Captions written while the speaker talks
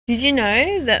Did you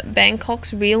know that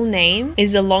Bangkok's real name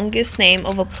is the longest name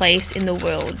of a place in the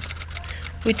world?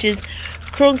 Which is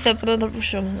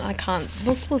I can't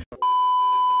look.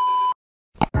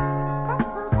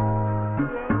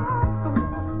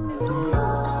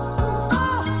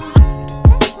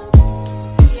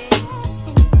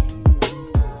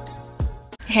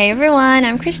 Hey everyone,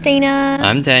 I'm Christina.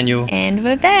 I'm Daniel. And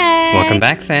we're back. Welcome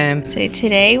back, fam. So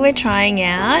today we're trying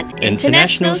out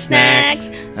international snacks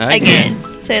again.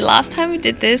 So last time we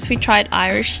did this, we tried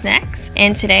Irish snacks.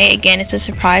 And today, again, it's a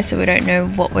surprise, so we don't know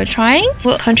what we're trying.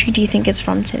 What country do you think it's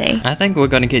from today? I think we're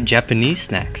going to get Japanese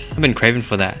snacks. I've been craving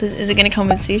for that. Is it going to come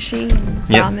with sushi,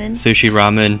 ramen? Sushi,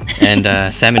 ramen,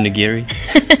 and salmon nigiri.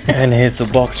 And here's the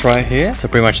box right here. So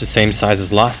pretty much the same size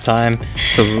as last time.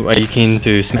 So are you keen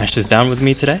to smash this down with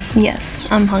me today? Yes,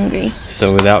 I'm hungry.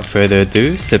 So without further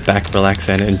ado, sit back, relax,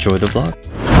 and enjoy the vlog.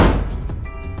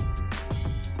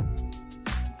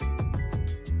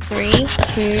 3,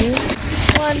 2,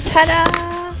 1, ta-da!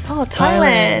 Oh,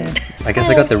 Thailand. I guess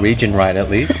I got the region right at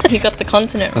least. You got the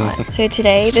continent right. So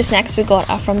today, the snacks we got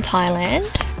are from Thailand.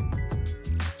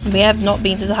 We have not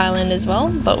been to Thailand as well,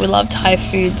 but we love Thai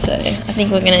food, so I think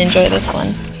we're going to enjoy this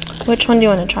one. Which one do you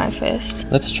want to try first?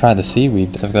 Let's try the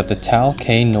seaweed. So I've got the Tao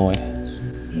Kei Noi.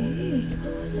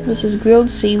 This is grilled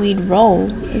seaweed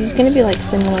roll. Is this going to be like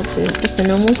similar to just the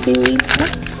normal seaweed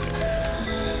snack?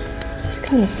 This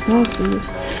kind of smells weird.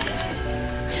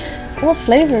 What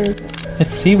flavor?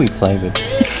 It's seaweed flavored.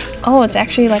 Oh, it's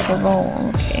actually like a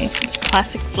roll. Okay, it's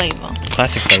classic flavor.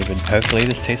 Classic flavored. Hopefully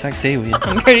this tastes like seaweed.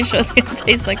 I'm pretty sure it's gonna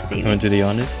taste like seaweed. You want to do the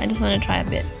honors? I just want to try a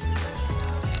bit.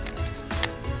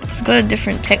 It's got a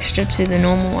different texture to the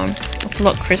normal one. It's a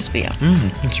lot crispier.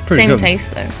 It's pretty good. Same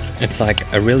taste though. It's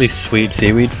like a really sweet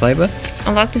seaweed flavor.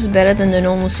 I like this better than the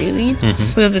normal seaweed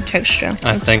because of the texture.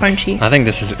 It's crunchy. I think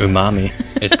this is umami.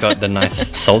 It's got the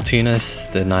nice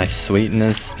saltiness, the nice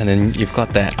sweetness, and then you've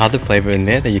got that other flavor in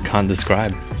there that you can't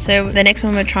describe. So the next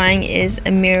one we're trying is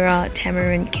Amira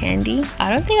tamarind candy.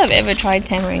 I don't think I've ever tried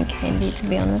tamarind candy, to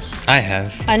be honest. I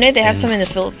have. I know they have some in the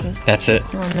Philippines. That's it.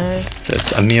 Oh no. So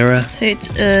it's Amira. So it's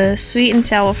a sweet and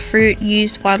sour fruit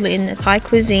used widely in the Thai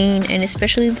cuisine and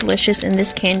especially delicious in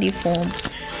this candy form.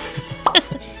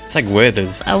 It's like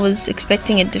Werther's. I was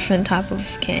expecting a different type of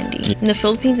candy. In the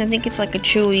Philippines, I think it's like a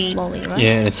chewy lolly, right?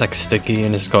 Yeah, and it's like sticky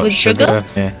and it's got with sugar.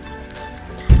 Yeah.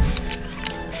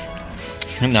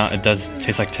 No, it does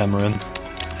taste like tamarind.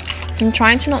 I'm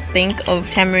trying to not think of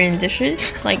tamarind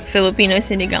dishes like Filipino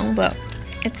sinigang, but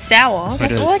it's sour.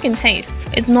 That's all I can taste.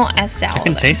 It's not as sour. I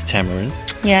can taste tamarind.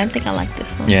 Yeah, I think I like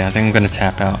this one. Yeah, I think I'm gonna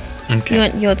tap out.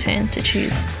 Okay. Your turn to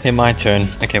choose. Okay, my turn.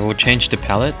 Okay, we'll change the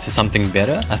palette to something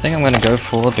better. I think I'm gonna go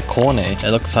for the corne. It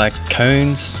looks like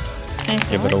cones.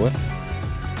 Give it a whiff.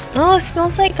 Oh, it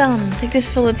smells like this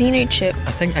Filipino chip.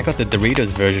 I think I got the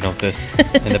Doritos version of this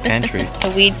in the pantry.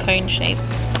 The weird cone shape.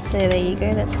 So there you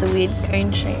go. That's the weird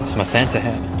cone shape. It's my Santa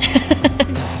hat.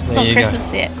 It's not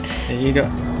Christmas yet. There you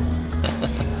go.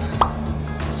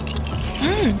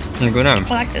 Good on. I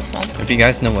like this one. If you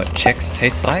guys know what Chex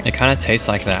tastes like, it kind of tastes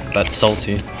like that, but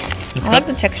salty. I like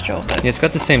the texture of it. Yeah, it's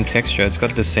got the same texture. It's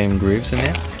got the same grooves in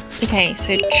there. Okay,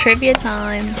 so trivia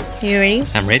time. You ready?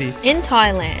 I'm ready. In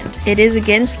Thailand, it is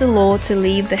against the law to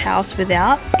leave the house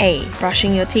without A.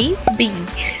 Brushing your teeth, B.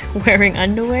 Wearing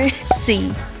underwear,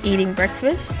 C. Eating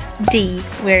breakfast, D.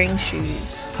 Wearing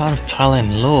shoes. Part of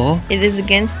Thailand law. It is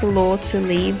against the law to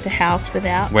leave the house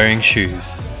without wearing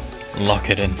shoes. Lock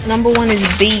it in. Number 1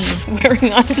 is B.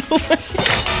 Wearing underwear.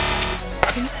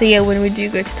 So yeah, when we do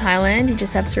go to Thailand, you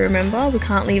just have to remember we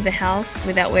can't leave the house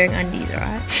without wearing undies,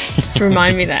 alright? Just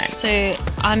remind me that. So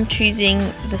I'm choosing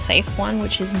the safe one,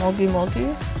 which is Mogu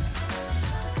Mogu.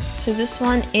 So this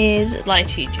one is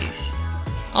lychee juice.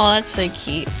 Oh, that's so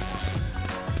cute.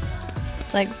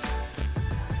 Like...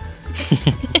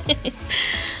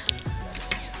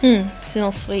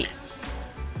 smells sweet.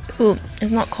 Ooh,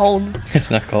 it's not cold.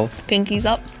 It's not cold. Pinky's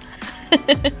up.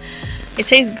 It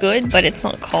tastes good, but it's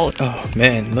not cold. Oh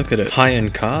man, look at it. High in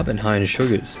carb and high in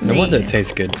sugars. No wonder it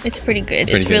tastes good. It's pretty good.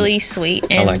 It's really sweet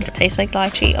and it tastes like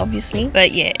lychee, obviously.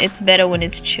 But yeah, it's better when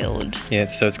it's chilled. Yeah,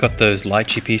 so it's got those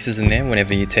lychee pieces in there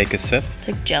whenever you take a sip. It's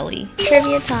like jelly.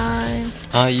 Trivia time.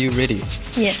 Are you ready?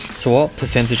 Yes. So what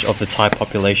percentage of the Thai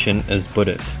population is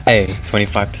Buddhist? A,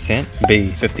 25%,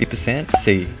 B, 50%,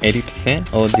 C,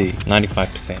 80%, or D,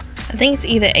 95%? I think it's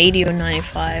either 80 or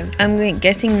 95. I'm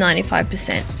guessing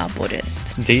 95% are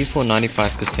Buddhist. D for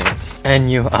 95%.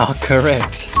 And you are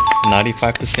correct.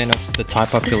 95% of the Thai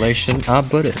population are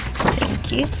Buddhist.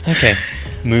 Thank you. Okay,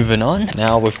 Moving on,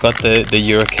 now we've got the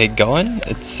Euro cake going.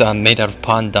 It's made out of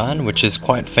pandan, which is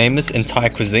quite famous in Thai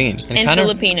cuisine. And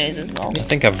Filipinos as well. I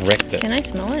think I've wrecked it. Can I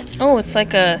smell it? Oh, it's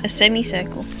like a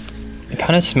semicircle. It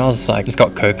kind of smells like it's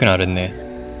got coconut in there.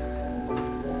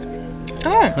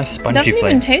 Oh, nice spongy doesn't flavor.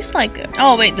 even taste like it.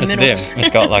 Oh wait, the middle. There.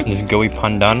 It's got like this gooey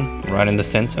pandan right in the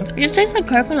center. It just tastes like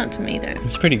coconut to me though.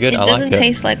 It's pretty good. It I like it. doesn't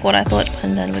taste like what I thought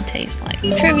pandan would taste like.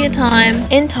 Trivia time.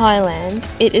 In Thailand,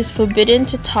 it is forbidden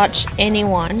to touch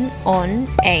anyone on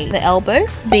A, the elbow,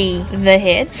 B, the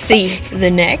head, C, the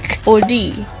neck, or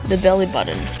D, the belly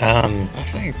button. I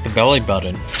think the belly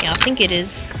button. Yeah, I think it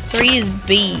is. 3 is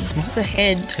B, the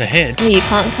head. The head? Yeah, you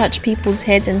can't touch people's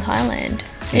heads in Thailand.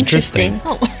 Interesting.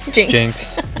 Oh, jinx.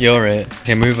 Jinx, you're it.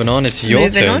 Okay, moving on. It's your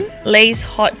turn. Moving on. Lay's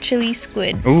hot chili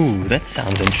squid. Ooh, that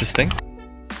sounds interesting.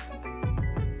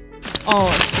 Oh,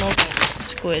 it smells like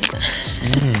squid.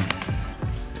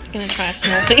 Gonna try a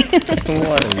small piece.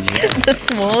 What is that? The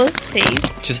smallest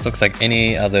piece. Just looks like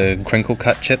any other crinkle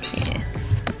cut chips. Yeah.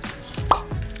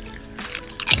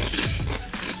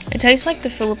 It tastes like the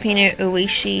Filipino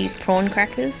uishi prawn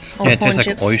crackers. Or Yeah, it prawn tastes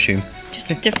chips. like oishi. Just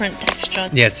a different texture.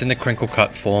 Yeah, it's in the crinkle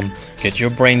cut form. Get your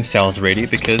brain cells ready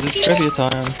because it's trivia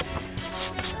time.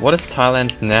 What is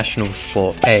Thailand's national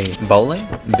sport? A. Bowling.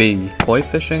 B. Koi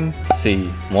fishing.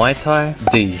 C. Muay Thai.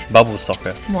 D. Bubble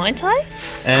soccer. Muay Thai?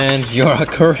 And you are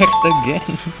correct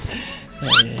again.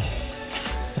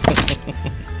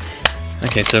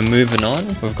 Okay, so moving on,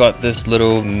 we've got this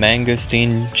little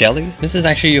mangosteen jelly. This is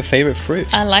actually your favorite fruit.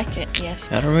 I like it,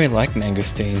 yes. I don't really like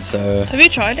mangosteen, so... Have you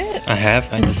tried it? I have.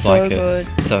 I It's just so like good.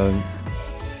 it. So...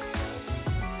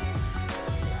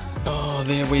 Oh,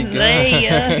 there we go. There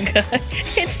you go.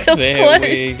 It's so There close.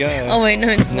 we go. Oh wait, no,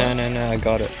 it's not. No, I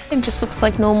got it. It just looks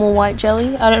like normal white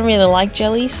jelly. I don't really like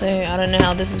jelly, so I don't know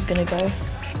how this is gonna go.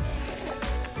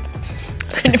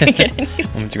 I'm gonna get any.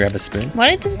 I'm going to grab a spoon.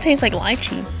 Why does it taste like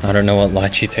lychee? I don't know what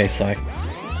lychee tastes like.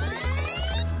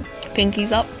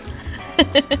 Pinkies up.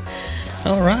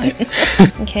 Alright.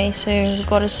 Okay, so we've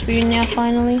got a spoon now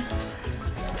finally.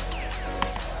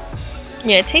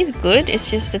 Yeah, it tastes good.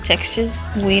 It's just the texture's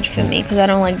weird for me because I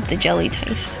don't like the jelly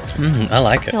taste. I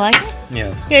like it. You like it?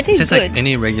 Yeah. Yeah, it tastes good. like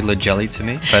any regular jelly to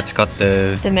me, but it's got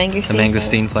the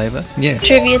mangosteen flavor. Yeah.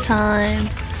 Trivia time.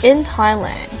 In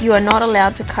Thailand, you are not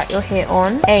allowed to cut your hair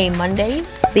on A. Mondays,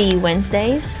 B.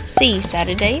 Wednesdays, C.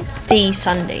 Saturdays, D.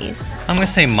 Sundays. I'm gonna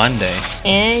say Monday.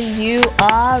 And you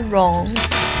are wrong.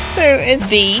 So it's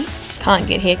B. Can't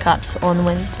get haircuts on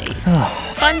Wednesdays.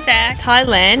 Fun fact,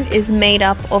 Thailand is made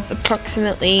up of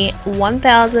approximately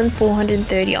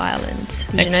 1,430 islands.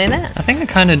 Did you know that? I think I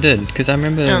kind of did, because I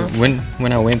remember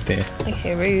when I went there.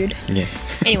 Okay, rude. Yeah.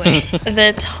 Anyway,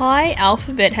 the Thai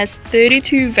alphabet has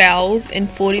 32 vowels and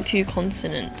 42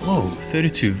 consonants. Whoa,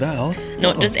 32 vowels?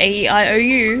 Not just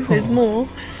A-E-I-O-U, there's more.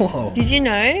 Whoa. Did you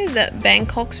know that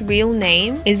Bangkok's real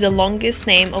name is the longest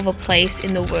name of a place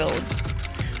in the world?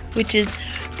 Which is...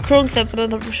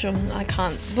 I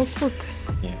can't... Look.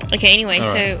 Yeah. Okay, anyway,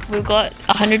 so we've got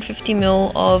 150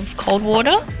 ml of cold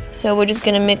water. So we're just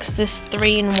going to mix this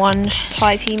 3-in-1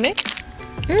 Thai tea mix.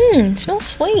 It smells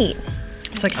sweet.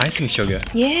 It's like icing sugar.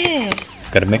 Yeah.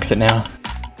 Gotta mix it now.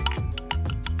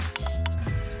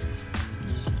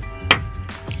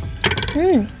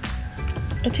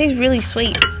 It tastes really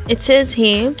sweet. It says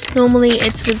here, normally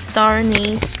it's with star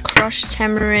anise, crushed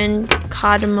tamarind,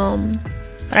 cardamom.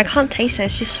 But I can't taste it,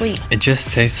 it's just sweet. It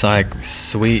just tastes like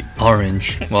sweet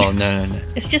orange. Well, no.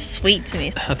 It's just sweet to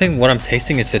me. I think what I'm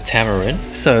tasting is the tamarind.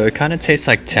 So it kind of tastes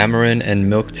like tamarind and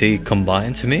milk tea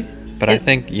combined to me. But I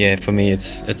think, yeah, for me,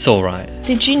 it's all right.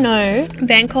 Did you know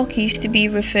Bangkok used to be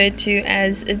referred to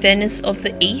as Venice of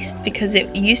the East because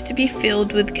it used to be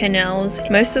filled with canals.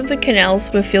 Most of the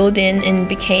canals were filled in and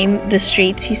became the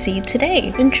streets you see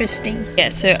today. Interesting. Yeah,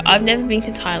 so I've never been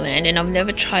to Thailand and I've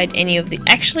never tried any of the...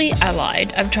 Actually, I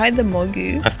lied. I've tried the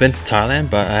mogu. I've been to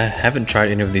Thailand, but I haven't tried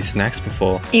any of these snacks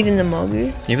before. Even the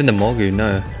mogu? Even the mogu,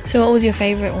 no. So what was your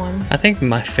favorite one? I think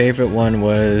my favorite one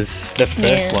was the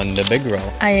first one, the big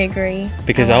roll. I agree.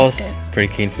 Because I was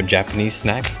pretty keen for Japanese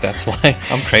snacks. That's why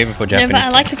I'm craving for Japanese but I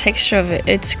like the snacks. texture of it.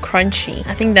 It's crunchy.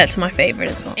 I think that's my favorite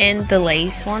as well. And the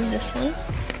Lay's one, this one.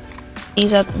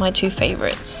 These are my two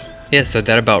favorites. Yeah, so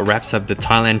that about wraps up the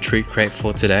Thailand treat crate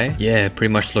for today. Yeah,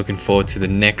 pretty much looking forward to the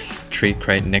next treat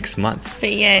crate next month.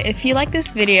 But yeah, if you like this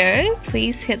video,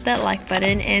 please hit that like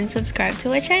button and subscribe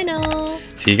to our channel.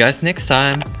 See you guys next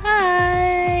time.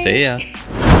 Bye! See ya!